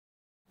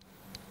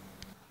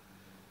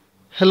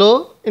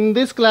Hello, in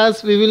this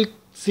class we will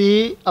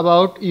see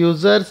about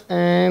users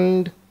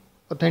and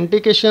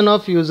authentication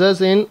of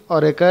users in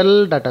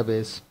Oracle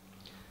database.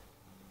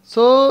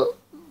 So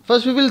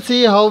first we will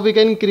see how we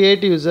can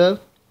create user.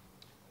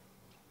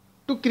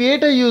 To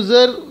create a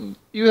user,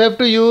 you have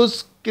to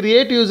use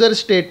create user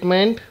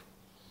statement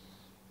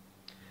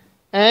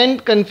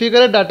and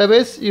configure a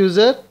database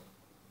user.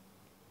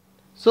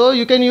 So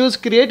you can use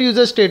create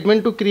user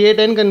statement to create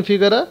and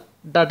configure a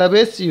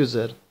database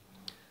user.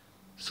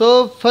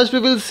 So first we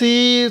will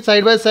see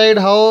side by side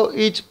how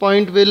each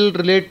point will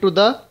relate to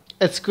the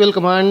SQL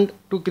command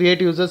to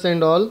create users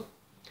and all.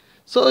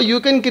 So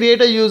you can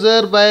create a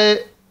user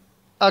by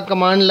a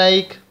command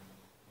like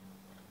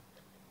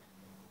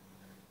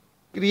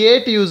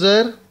create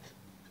user,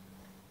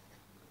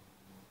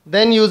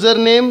 then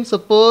username.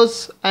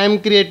 Suppose I am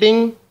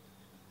creating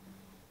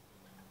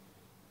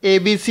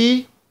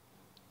ABC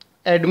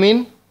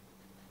admin.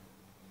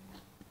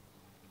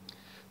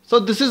 So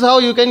this is how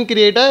you can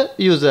create a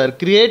user.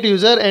 Create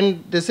user,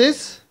 and this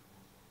is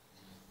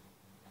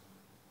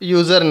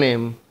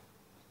username.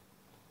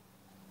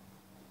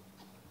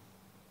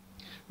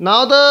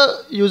 Now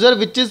the user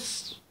which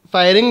is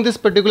firing this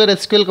particular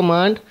SQL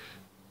command,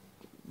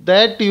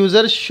 that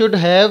user should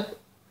have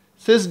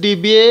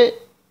sysdba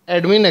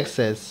admin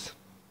access.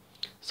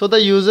 So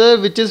the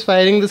user which is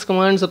firing this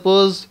command,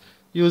 suppose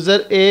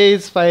user A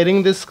is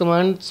firing this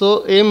command,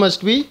 so A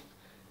must be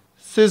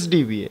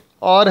sysdba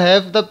or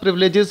have the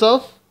privileges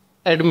of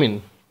admin.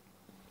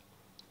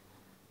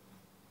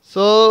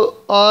 So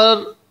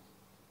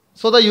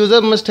the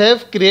user must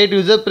have create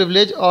user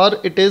privilege, or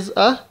it is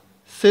a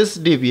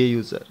sysdba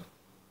user.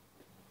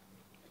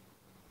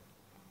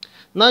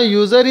 Now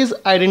user is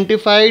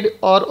identified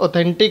or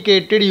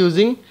authenticated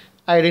using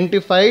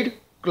identified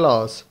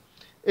clause.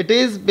 It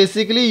is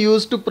basically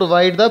used to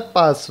provide the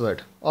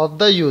password of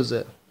the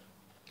user.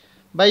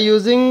 By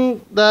using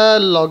the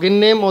login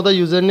name or the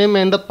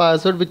username and the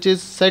password which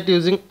is set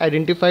using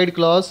identified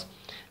clause,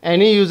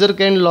 any user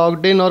can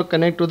log in or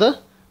connect to the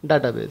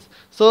database.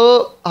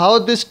 So how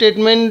this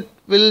statement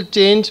will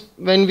change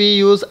when we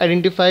use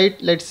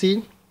identified, let's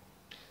see.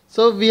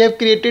 So we have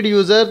created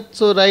user,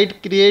 so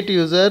write create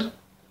user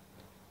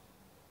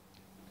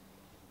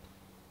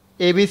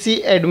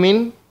ABC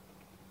admin,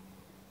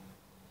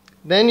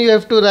 then you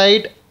have to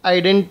write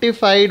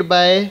identified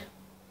by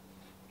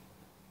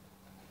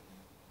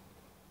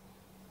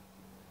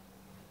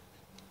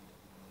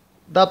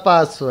the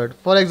password.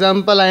 For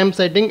example, I am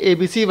setting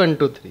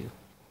ABC123.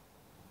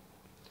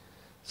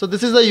 So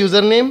this is the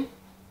username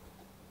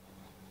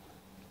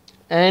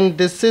and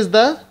this is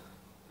the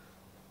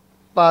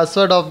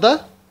password of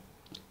the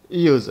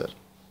user.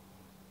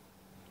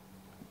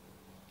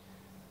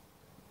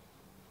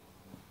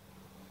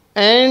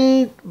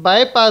 And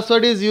by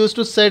password is used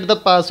to set the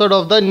password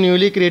of the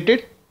newly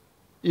created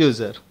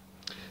user.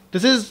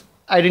 This is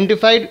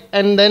identified,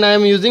 and then I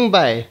am using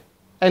by,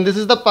 and this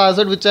is the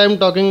password which I am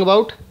talking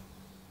about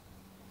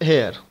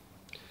here.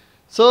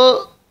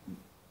 So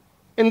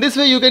in this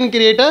way you can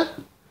create a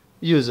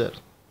user.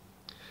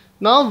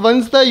 Now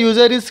once the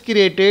user is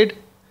created,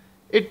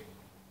 it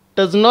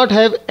does not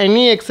have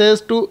any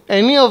access to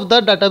any of the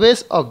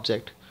database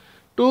object.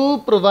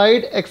 To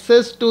provide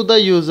access to the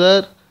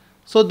user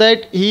so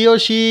that he or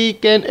she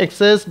can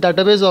access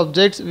database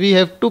objects, we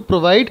have to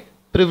provide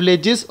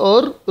privileges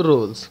or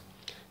roles,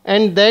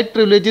 and that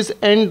privileges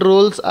and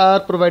roles are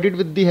provided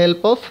with the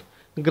help of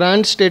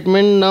grant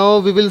statement. Now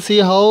we will see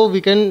how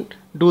we can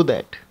do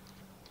that.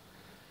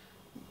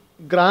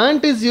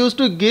 Grant is used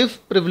to give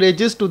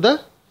privileges to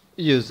the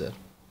user.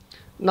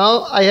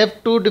 Now I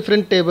have two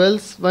different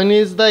tables. One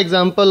is the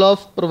example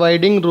of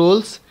providing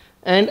roles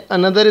and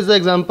another is the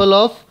example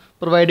of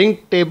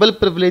providing table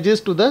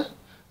privileges to the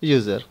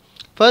user.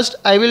 First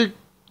I will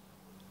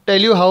tell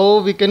you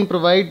how we can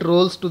provide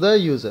roles to the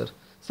user.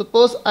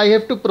 Suppose I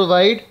have to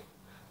provide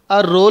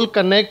a role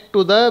connect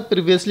to the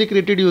previously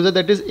created user,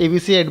 that is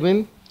ABC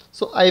admin.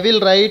 So I will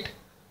write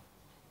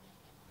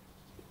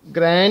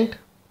grant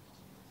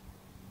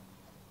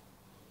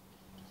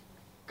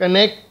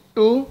connect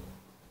to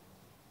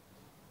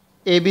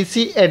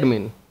ABC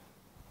admin.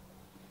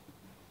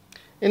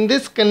 In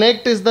this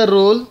connect is the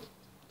role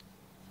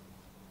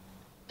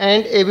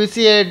and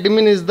ABC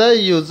admin is the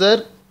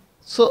user.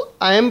 So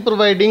I am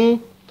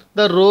providing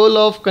the role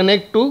of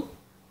connect to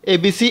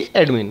ABC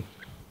admin.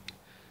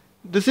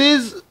 This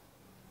is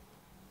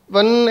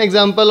one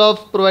example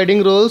of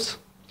providing roles.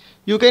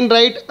 You can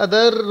write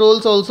other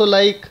roles also,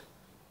 like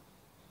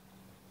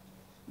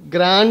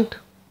grant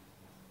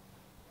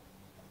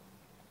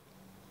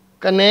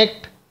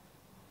connect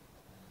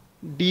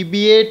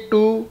DBA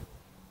to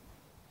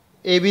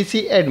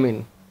ABC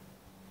admin.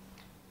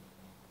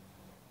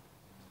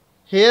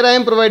 Here I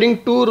am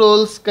providing two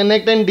roles,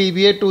 connect and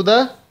DBA, to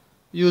the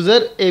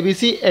user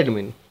ABC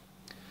admin.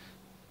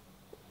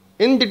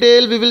 In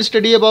detail we will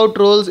study about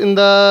roles in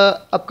the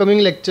upcoming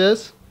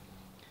lectures.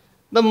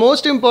 The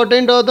most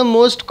important or the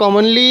most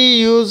commonly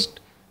used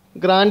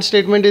grant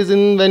statement is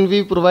when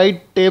we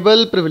provide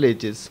table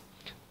privileges.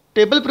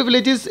 Table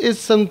privileges is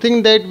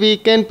something that we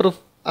can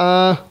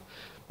uh,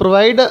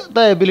 provide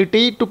the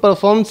ability to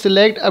perform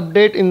select,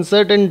 update,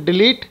 insert and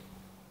delete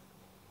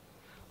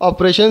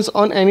operations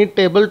on any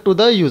table to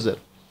the user.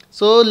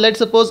 So let's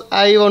suppose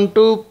I want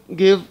to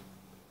give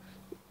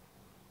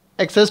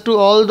access to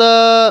all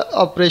the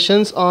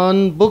operations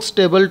on books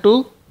table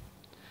to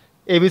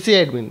ABC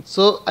admin.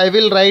 So I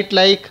will write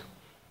like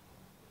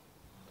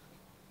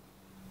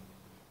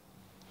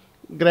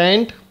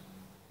grant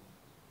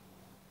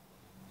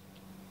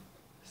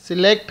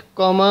select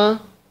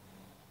comma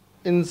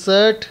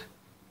insert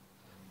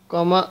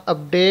comma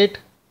update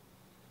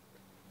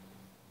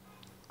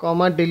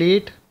comma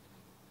delete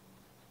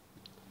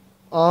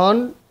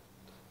on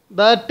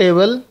the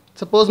table.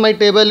 Suppose my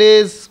table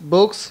is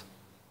books,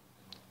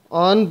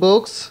 on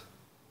books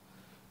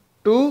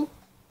to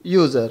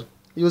user.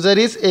 User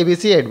is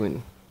ABC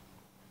admin.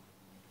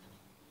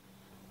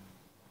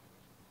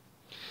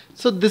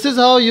 So this is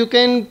how you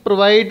can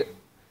provide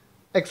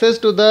access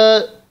to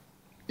the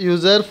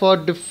user for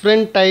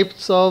different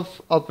types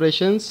of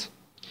operations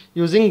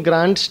using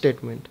grant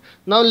statement.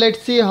 Now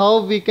let's see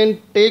how we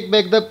can take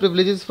back the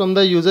privileges from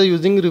the user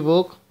using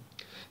revoke.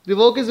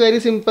 Revoke is very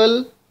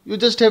simple. You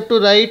just have to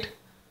write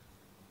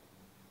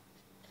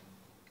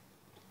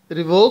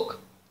revoke.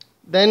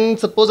 Then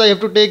suppose I have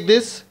to take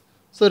this.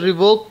 So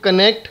revoke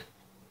connect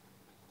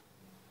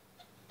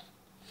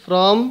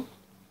from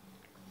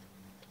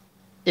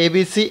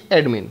ABC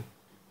admin.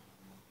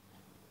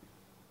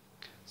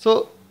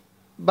 So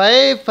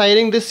by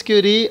firing this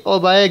query or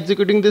by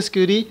executing this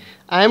query,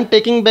 I am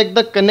taking back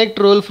the connect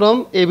role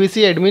from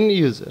ABC admin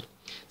user.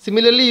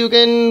 Similarly, you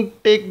can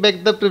take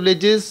back the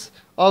privileges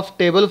of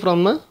table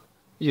from a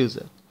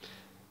user.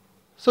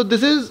 So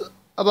this is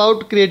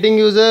about creating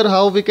user,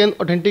 how we can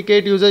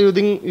authenticate user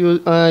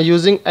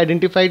using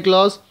identified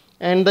clause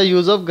and the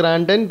use of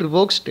grant and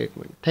revoke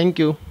statement. Thank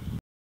you.